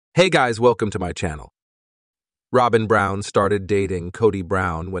Hey guys, welcome to my channel. Robyn Brown started dating Kody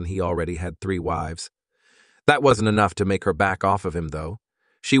Brown when he already had 3 wives. That wasn't enough to make her back off of him, though.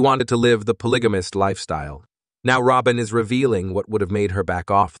 She wanted to live the polygamist lifestyle. Now Robyn is revealing what would have made her back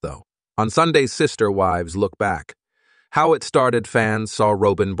off, though. On Sunday's Sister Wives Look Back, how it started, fans saw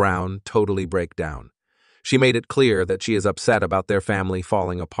Robyn Brown totally break down. She made it clear that she is upset about their family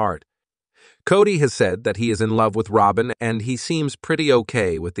falling apart. Kody has said that he is in love with Robyn and he seems pretty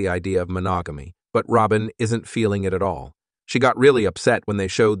okay with the idea of monogamy, but Robyn isn't feeling it at all. She got really upset when they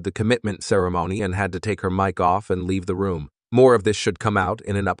showed the commitment ceremony and had to take her mic off and leave the room. More of this should come out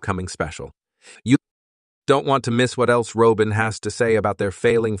in an upcoming special. You don't want to miss what else Robyn has to say about their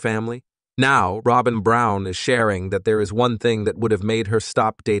failing family? Now, Robyn Brown is sharing that there is one thing that would have made her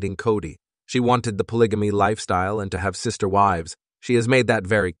stop dating Kody. She wanted the polygamy lifestyle and to have sister wives. She has made that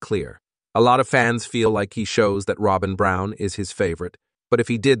very clear. A lot of fans feel like he shows that Robyn Brown is his favorite, but if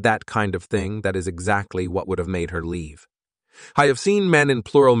he did that kind of thing, that is exactly what would have made her leave. I have seen men in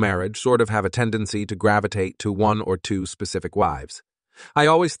plural marriage sort of have a tendency to gravitate to 1 or 2 specific wives. I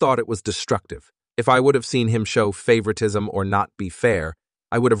always thought it was destructive. If I would have seen him show favoritism or not be fair,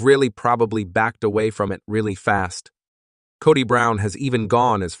 I would have really probably backed away from it really fast. Kody Brown has even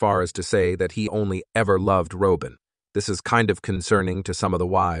gone as far as to say that he only ever loved Robyn. This is kind of concerning to some of the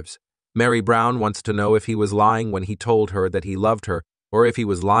wives. Mary Brown wants to know if he was lying when he told her that he loved her, or if he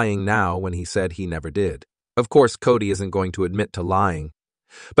was lying now when he said he never did. Of course, Kody isn't going to admit to lying,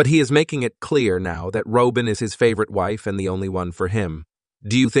 but he is making it clear now that Robyn is his favorite wife and the only one for him.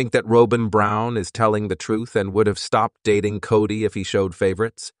 Do you think that Robyn Brown is telling the truth and would have stopped dating Kody if he showed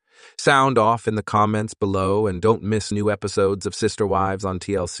favorites? Sound off in the comments below and don't miss new episodes of Sister Wives on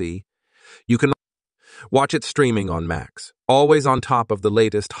TLC. You can watch it streaming on Max, always on top of the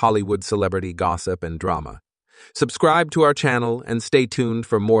latest Hollywood celebrity gossip and drama. Subscribe to our channel and stay tuned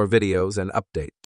for more videos and updates.